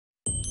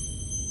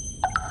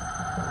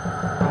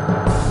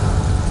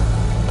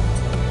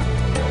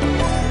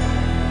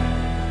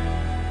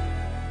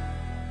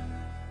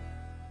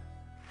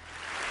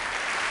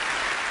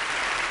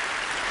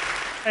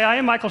I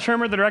am Michael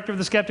Shermer, the director of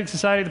the Skeptic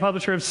Society, the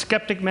publisher of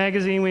Skeptic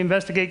Magazine. We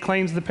investigate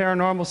claims of the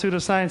paranormal,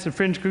 pseudoscience, and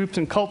fringe groups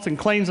and cults, and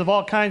claims of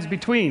all kinds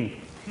between.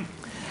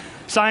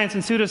 Science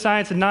and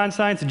pseudoscience and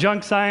non-science,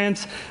 junk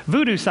science,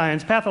 voodoo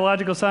science,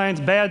 pathological science,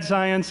 bad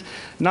science,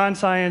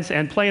 non-science,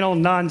 and plain old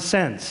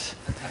nonsense.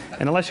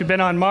 And unless you've been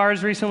on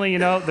Mars recently, you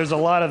know there's a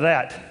lot of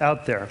that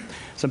out there.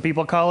 Some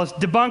people call us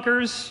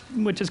debunkers,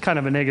 which is kind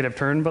of a negative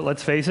term, but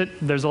let's face it,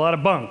 there's a lot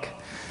of bunk.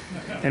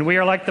 And we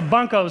are like the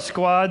bunko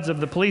squads of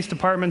the police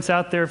departments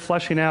out there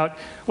flushing out.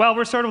 Well,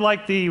 we're sort of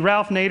like the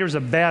Ralph Naders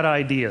of bad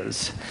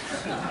ideas,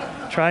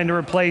 trying to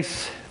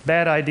replace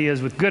bad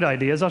ideas with good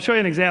ideas. I'll show you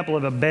an example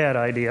of a bad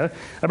idea.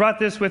 I brought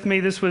this with me.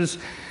 This was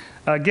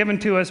given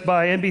to us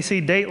by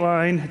NBC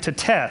Dateline to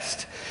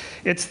test.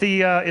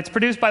 It's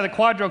produced by the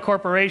Quadro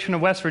Corporation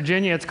of West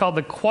Virginia. It's called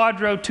the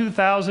Quadro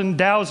 2000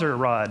 Dowser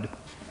Rod.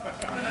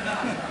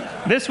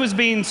 This was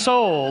being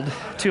sold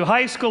to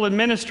high school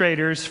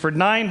administrators for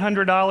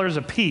 $900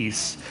 a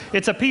piece.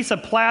 It's a piece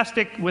of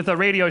plastic with a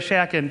Radio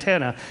Shack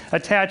antenna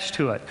attached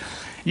to it.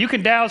 You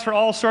can douse for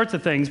all sorts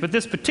of things, but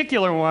this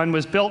particular one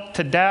was built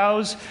to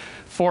douse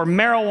for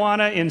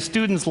marijuana in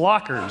students'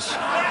 lockers.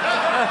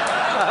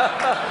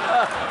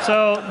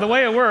 So the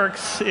way it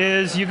works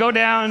is you go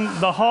down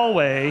the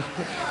hallway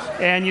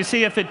and you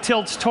see if it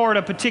tilts toward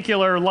a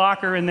particular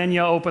locker, and then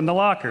you open the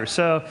locker.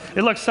 So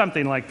it looks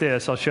something like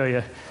this. I'll show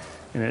you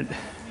in it.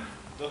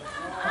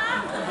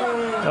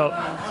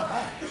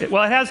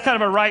 Well, it has kind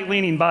of a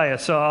right-leaning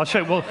bias, so I'll show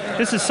you. Well,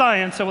 this is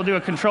science, so we'll do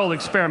a controlled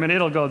experiment.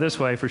 It'll go this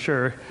way for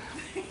sure.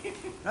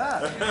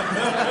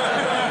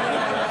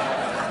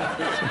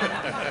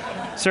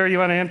 Sir, you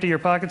want to empty your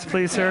pockets,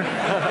 please, sir?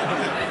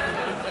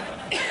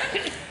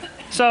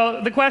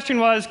 So the question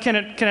was, can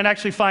it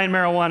actually find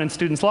marijuana in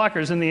students'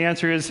 lockers? And the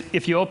answer is,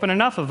 if you open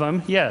enough of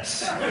them,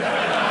 yes.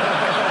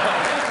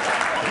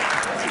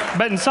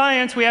 But in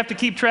science, we have to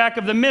keep track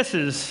of the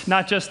misses,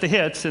 not just the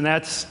hits, and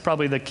that's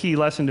probably the key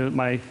lesson to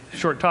my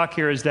short talk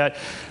here, is that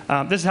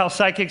this is how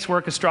psychics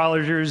work,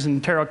 astrologers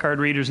and tarot card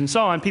readers and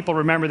so on. People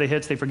remember the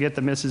hits, they forget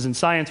the misses. In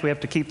science, we have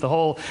to keep the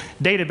whole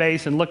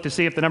database and look to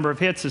see if the number of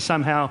hits is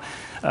somehow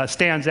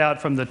stands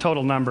out from the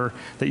total number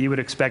that you would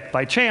expect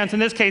by chance. In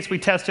this case, we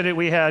tested it.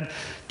 We had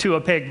 2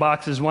 opaque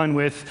boxes, one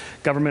with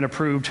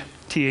government-approved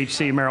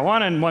THC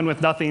marijuana and one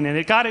with nothing, and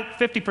it got it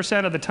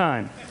 50% of the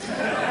time,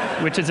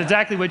 which is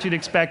exactly what you'd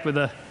expect with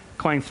a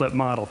coin flip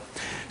model.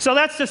 So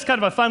that's just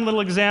kind of a fun little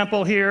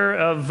example here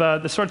of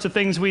the sorts of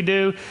things we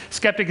do.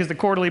 Skeptic is the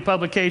quarterly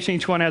publication.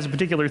 Each one has a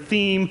particular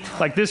theme.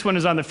 Like this one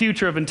is on the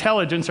future of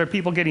intelligence. Are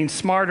people getting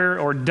smarter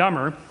or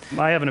dumber?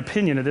 I have an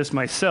opinion of this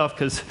myself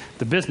because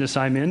the business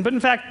I'm in. But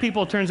in fact,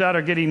 people, it turns out,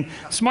 are getting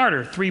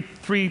smarter. Three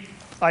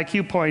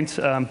IQ points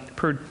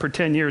per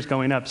 10 years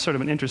going up. Sort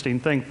of an interesting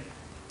thing.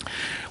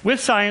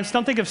 With science,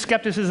 don't think of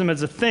skepticism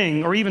as a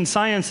thing, or even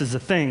science as a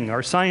thing.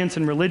 Are science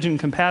and religion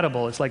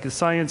compatible? It's like, is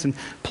science and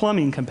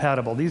plumbing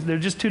compatible? They're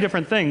just two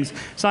different things.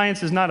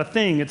 Science is not a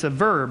thing, it's a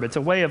verb. It's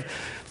a way of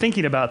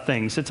thinking about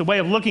things. It's a way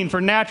of looking for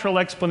natural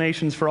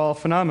explanations for all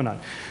phenomena.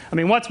 I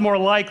mean, what's more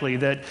likely,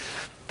 that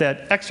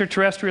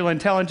extraterrestrial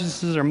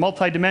intelligences or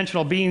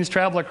multidimensional beings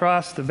travel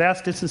across the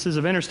vast distances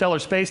of interstellar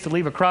space to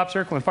leave a crop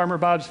circle in Farmer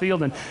Bob's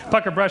field in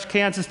Pucker Brush,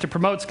 Kansas to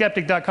promote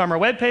skeptic.com, our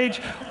webpage?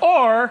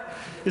 Or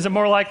is it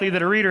more likely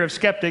that a reader of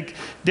Skeptic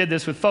did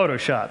this with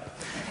Photoshop?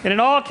 And in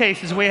all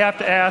cases, we have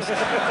to ask,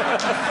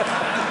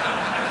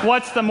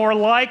 what's the more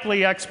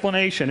likely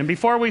explanation? And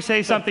before we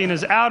say something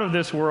is out of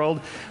this world,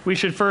 we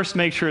should first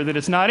make sure that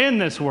it's not in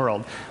this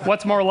world.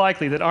 What's more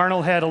likely, that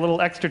Arnold had a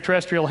little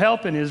extraterrestrial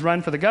help in his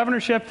run for the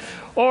governorship,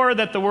 or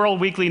that the World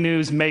Weekly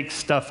News makes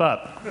stuff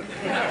up?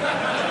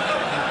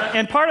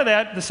 And part of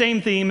that, the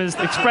same theme, is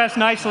expressed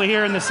nicely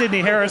here in the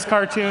Sidney Harris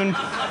cartoon.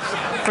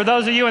 For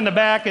those of you in the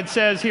back, it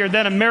says here,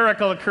 then a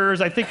miracle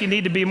occurs. I think you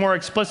need to be more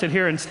explicit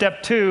here in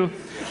step 2.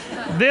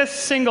 This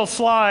single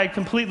slide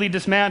completely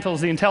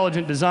dismantles the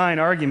intelligent design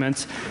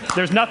arguments.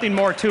 There's nothing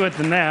more to it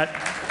than that.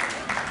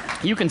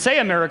 You can say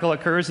a miracle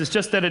occurs, it's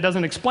just that it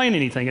doesn't explain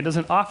anything. It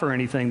doesn't offer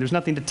anything. There's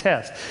nothing to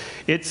test.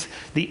 It's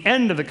the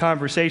end of the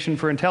conversation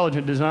for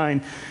intelligent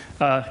design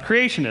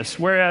creationists.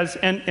 Whereas,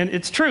 and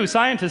it's true,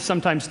 scientists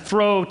sometimes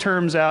throw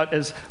terms out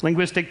as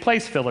linguistic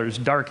place fillers,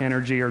 dark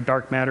energy or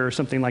dark matter or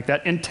something like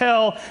that.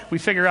 Until we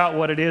figure out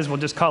what it is, we'll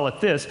just call it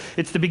this.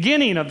 It's the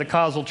beginning of the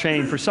causal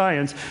chain for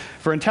science.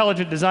 For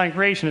intelligent design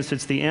creationists,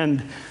 it's the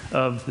end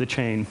of the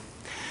chain.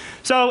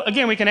 So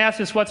again, we can ask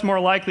this, what's more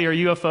likely, are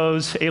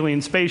UFOs,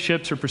 alien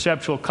spaceships, or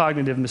perceptual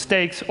cognitive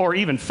mistakes, or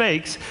even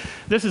fakes?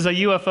 This is a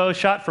UFO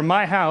shot from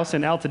my house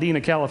in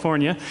Altadena,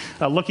 California,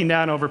 looking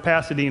down over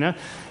Pasadena.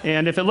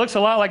 And if it looks a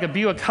lot like a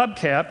Buick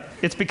hubcap,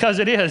 it's because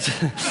it is.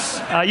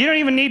 You don't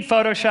even need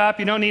Photoshop,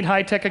 you don't need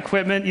high-tech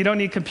equipment, you don't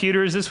need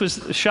computers. This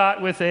was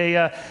shot with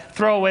a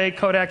throwaway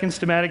Kodak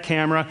Instamatic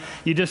camera.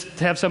 You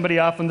just have somebody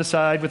off on the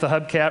side with a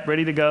hubcap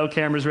ready to go,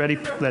 cameras ready,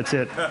 that's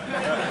it.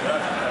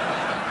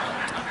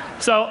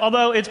 So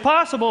although it's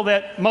possible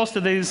that most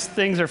of these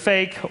things are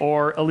fake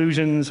or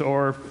illusions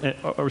or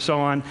so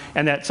on,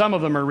 and that some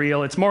of them are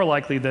real, it's more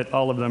likely that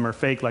all of them are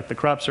fake, like the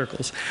crop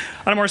circles.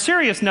 On a more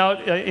serious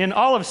note, in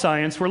all of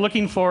science, we're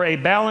looking for a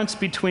balance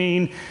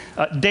between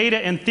data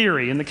and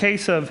theory. In the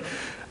case of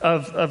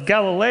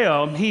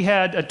Galileo, he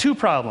had two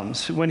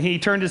problems when he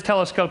turned his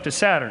telescope to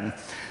Saturn.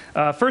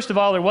 First of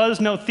all, there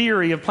was no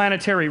theory of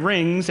planetary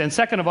rings, and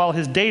second of all,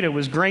 his data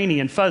was grainy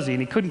and fuzzy,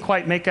 and he couldn't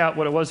quite make out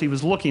what it was he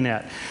was looking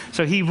at.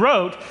 So he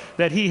wrote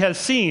that he has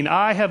seen,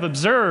 I have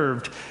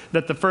observed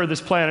that the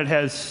furthest planet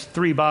has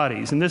 3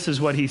 bodies, and this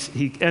is what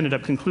he ended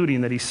up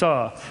concluding that he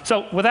saw.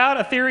 So without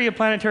a theory of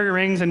planetary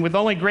rings and with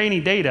only grainy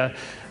data,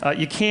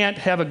 you can't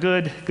have a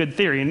good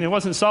theory. And it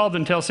wasn't solved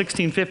until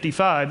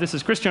 1655. This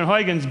is Christian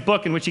Huygens'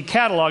 book in which he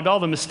cataloged all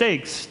the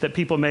mistakes that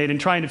people made in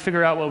trying to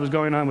figure out what was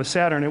going on with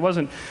Saturn. It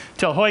wasn't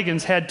until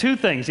Huygens had 2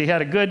 things. He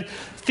had a good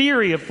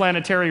theory of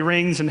planetary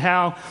rings and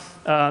how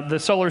the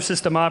solar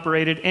system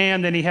operated,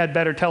 and then he had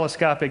better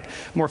telescopic,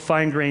 more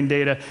fine-grained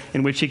data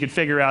in which he could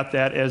figure out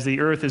that as the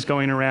Earth is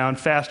going around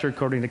faster,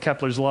 according to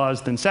Kepler's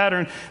laws, than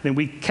Saturn, then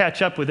we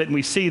catch up with it and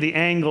we see the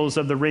angles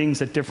of the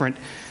rings at different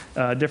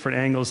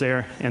angles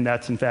there, and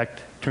that's in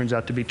fact turns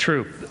out to be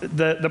true.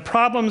 The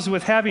problems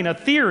with having a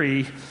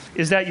theory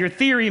is that your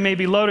theory may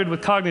be loaded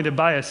with cognitive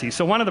biases.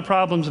 So one of the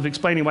problems of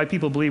explaining why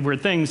people believe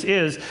weird things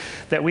is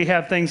that we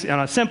have things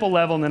on a simple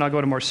level, and then I'll go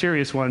to more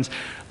serious ones,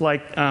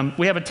 like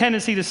we have a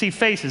tendency to see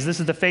faces. This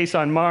is the face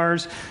on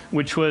Mars,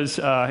 which was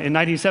in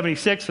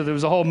 1976, so there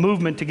was a whole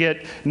movement to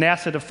get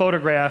NASA to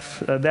photograph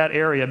that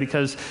area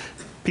because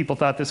people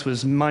thought this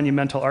was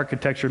monumental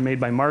architecture made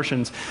by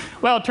Martians.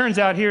 Well, it turns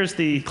out here's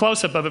the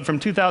close-up of it from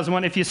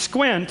 2001. If you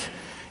squint,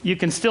 you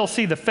can still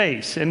see the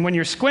face. And when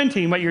you're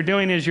squinting, what you're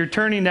doing is you're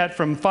turning that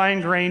from fine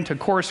grain to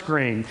coarse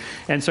grain.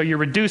 And so you're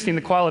reducing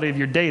the quality of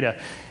your data.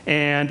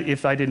 And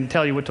if I didn't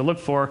tell you what to look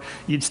for,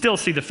 you'd still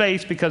see the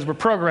face because we're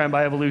programmed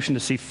by evolution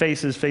to see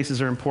faces.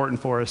 Faces are important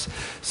for us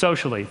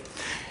socially.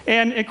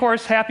 And of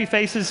course, happy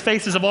faces,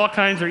 faces of all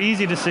kinds are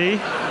easy to see.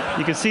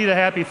 You can see the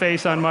happy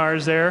face on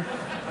Mars there.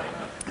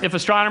 If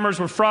astronomers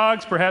were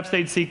frogs, perhaps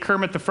they'd see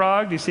Kermit the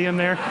Frog. Do you see him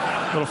there?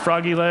 Little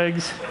froggy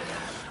legs.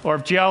 Or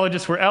if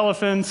geologists were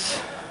elephants.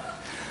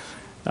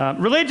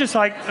 Religious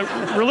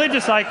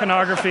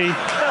iconography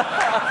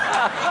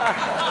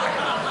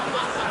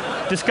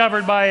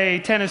discovered by a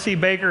Tennessee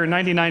baker in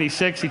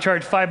 1996. He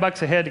charged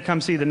 $5 a head to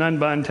come see the nun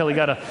bun until he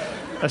got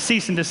a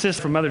cease and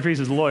desist from Mother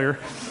Teresa's lawyer.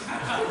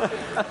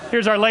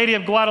 Here's Our Lady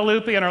of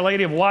Guadalupe and Our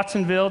Lady of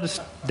Watsonville,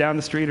 just down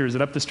the street, or is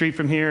it up the street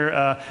from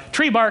here?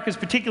 Tree bark is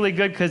particularly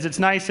good because it's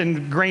nice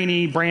and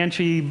grainy,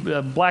 branchy,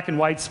 black and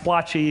white,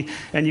 splotchy,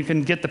 and you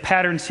can get the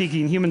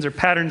pattern-seeking. Humans are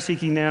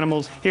pattern-seeking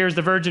animals. Here's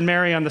the Virgin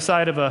Mary on the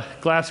side of a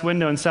glass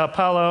window in Sao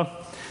Paulo.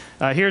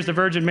 Here's the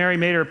Virgin Mary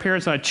made her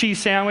appearance on a cheese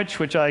sandwich,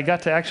 which I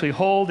got to actually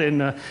hold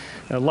in a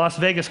Las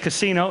Vegas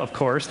casino, of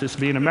course, this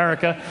being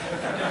America.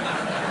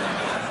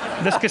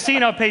 This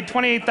casino paid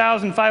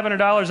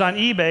 $28,500 on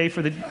eBay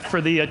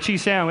for the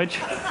cheese sandwich.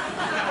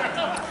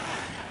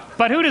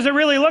 But who does it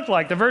really look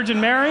like? The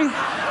Virgin Mary?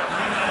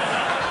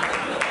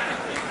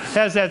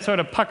 Has that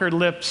sort of puckered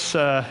lips,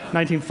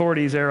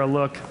 1940s era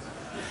look.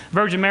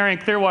 Virgin Mary in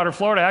Clearwater,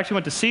 Florida. I actually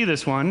went to see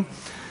this one.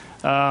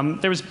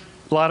 There was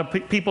a lot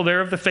of people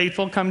there of the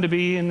faithful come to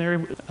be in their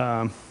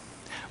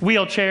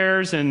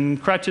wheelchairs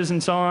and crutches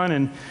and so on.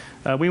 And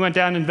we went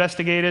down and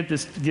investigated.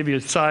 This to give you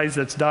a size,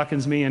 that's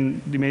Dawkins, me,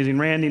 and the amazing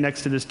Randy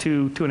next to this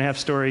 2.5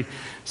 story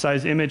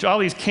size image. All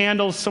these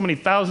candles, so many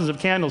thousands of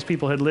candles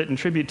people had lit in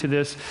tribute to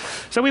this.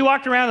 So we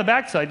walked around the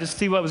backside just to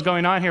see what was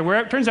going on here.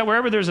 It turns out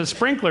wherever there's a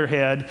sprinkler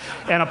head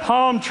and a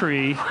palm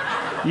tree,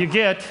 you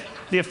get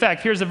the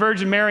effect. Here's the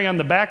Virgin Mary on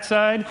the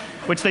backside,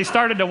 which they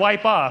started to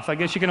wipe off. I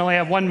guess you can only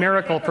have one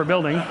miracle per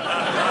building.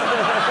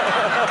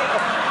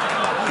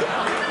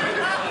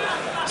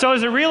 So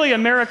is it really a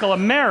miracle of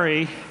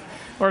Mary,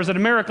 or is it a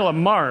miracle of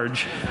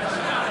Marge?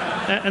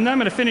 And then I'm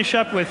going to finish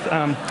up with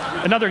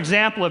another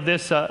example of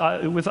this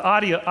with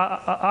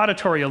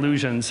auditory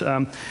illusions.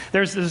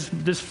 There's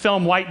this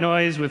film, White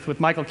Noise, with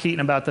Michael Keaton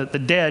about the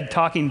dead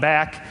talking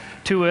back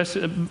to us.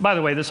 By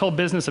the way, this whole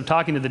business of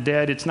talking to the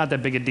dead, it's not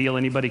that big a deal.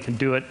 Anybody can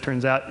do it.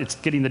 Turns out it's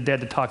getting the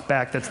dead to talk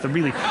back. That's the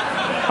really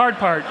hard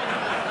part.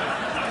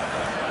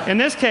 In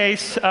this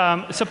case,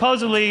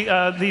 supposedly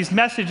these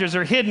messages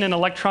are hidden in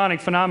electronic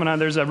phenomena.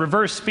 There's a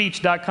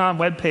reversespeech.com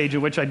webpage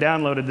in which I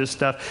downloaded this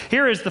stuff.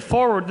 Here is the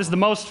forward. This is the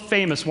most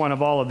famous one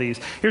of all of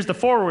these. Here's the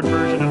forward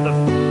version of the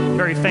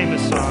very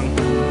famous song.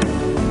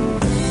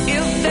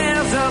 If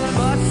there's a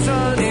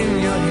bustle in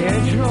your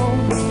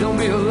hedgerow, don't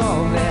be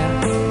alone there.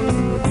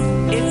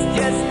 It's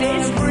just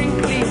a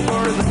sprinkling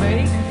for the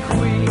maiden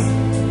queen.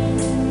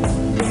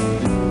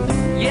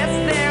 Yes,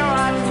 there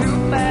are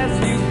 2 paths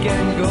you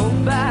can go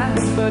by.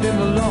 But in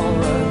the long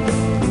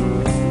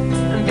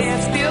run,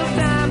 there's still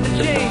time to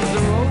change the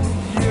road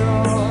you're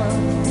on.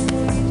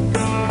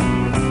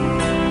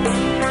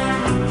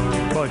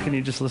 Boy, can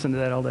you just listen to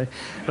that all day?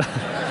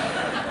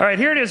 All right,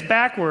 here it is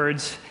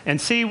backwards, and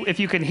see if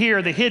you can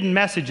hear the hidden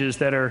messages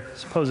that are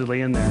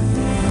supposedly in there.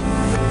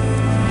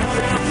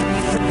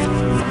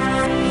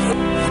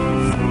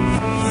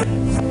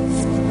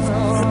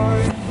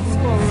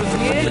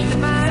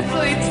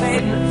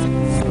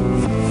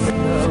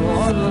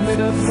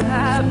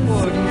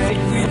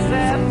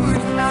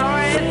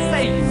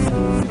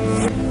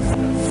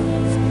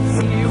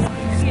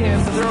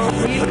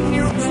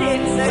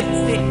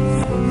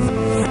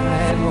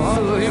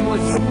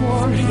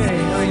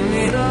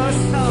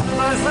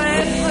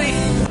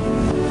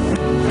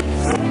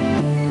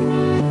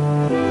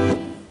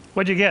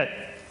 What'd you get?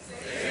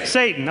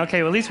 Satan.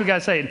 Okay, well, at least we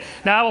got Satan.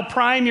 Now I will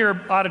prime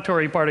your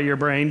auditory part of your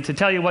brain to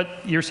tell you what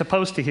you're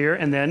supposed to hear,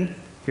 and then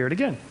hear it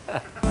again.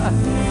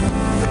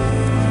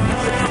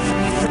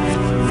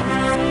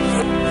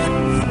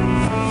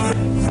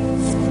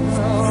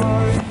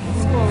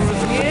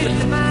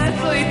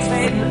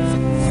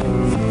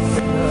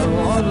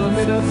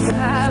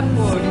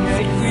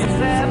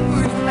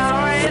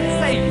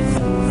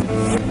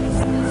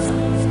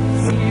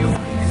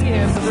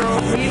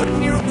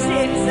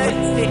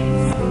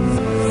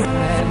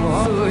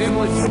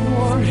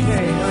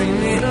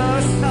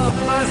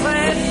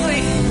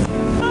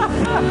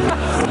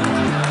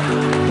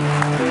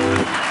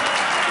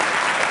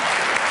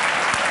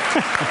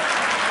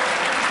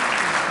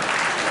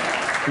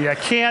 You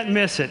can't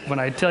miss it when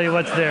I tell you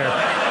what's there.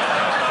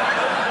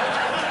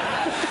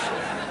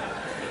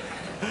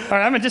 All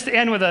right, I'm going to just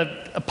end with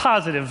a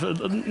positive,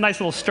 a nice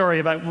little story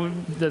about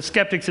the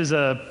Skeptics is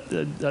a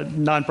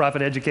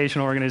nonprofit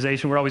educational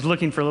organization. We're always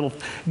looking for little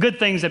good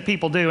things that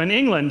people do. In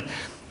England,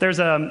 there's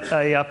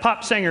a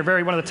pop singer,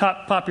 one of the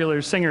top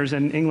popular singers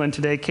in England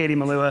today, Katie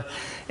Melua,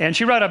 and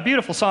she wrote a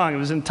beautiful song. It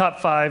was in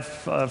top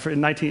 5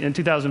 in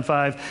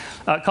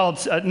 2005,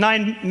 called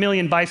 9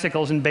 Million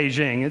Bicycles in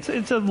Beijing.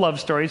 It's a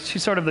love story.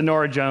 She's sort of the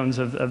Norah Jones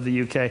of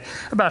the UK,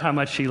 about how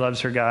much she loves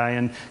her guy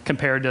and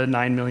compared to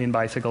 9 million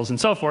bicycles and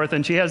so forth.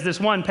 And she has this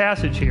one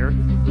passage here.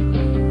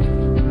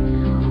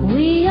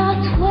 We are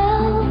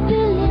 12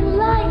 billion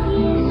light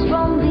years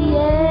from the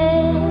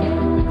edge.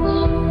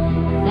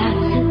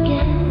 That's a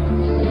guess.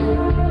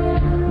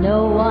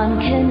 No one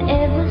can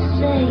ever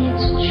say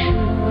it's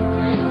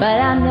true, but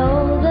I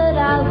know that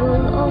I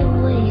will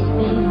always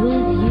be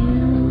with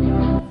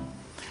you.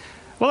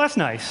 Well, that's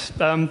nice.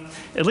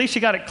 At least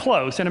you got it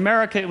close. In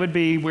America, it would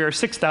be we're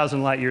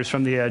 6,000 light years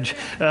from the edge.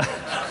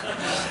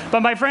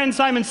 But my friend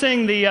Simon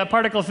Singh, the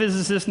particle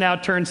physicist, now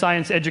turned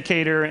science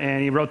educator,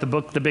 and he wrote the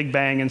book, The Big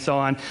Bang, and so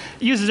on,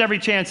 uses every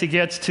chance he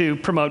gets to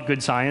promote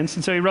good science.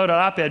 And so he wrote an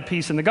op-ed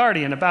piece in The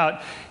Guardian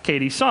about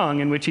Katie's song,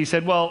 in which he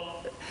said, well,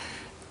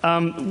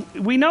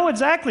 we know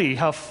exactly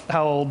how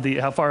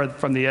far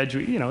from the edge,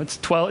 it's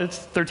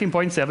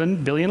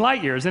 13.7 billion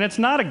light years, and it's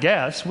not a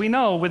guess. We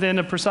know within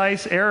a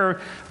precise error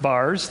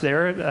bars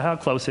there how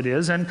close it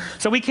is, and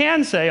so we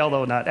can say,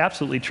 although not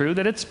absolutely true,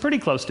 that it's pretty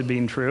close to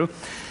being true.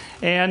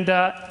 And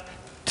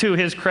to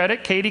his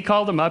credit, Katie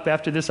called him up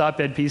after this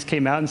op-ed piece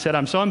came out and said,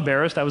 I'm so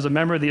embarrassed. I was a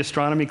member of the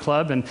astronomy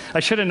club, and I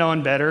should have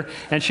known better.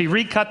 And she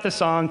recut the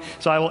song,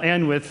 so I will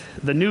end with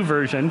the new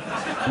version.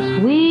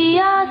 We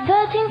are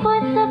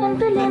 13.7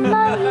 billion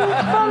light years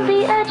from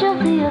the edge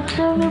of the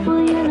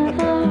observable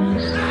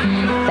universe.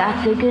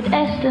 That's a good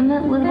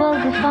estimate with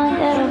well-defined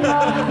error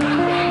bars.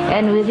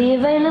 And with the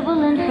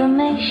available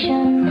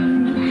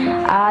information,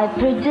 I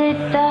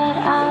predict that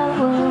I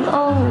will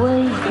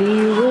always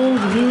be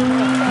with you.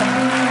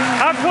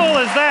 How cool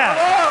is that?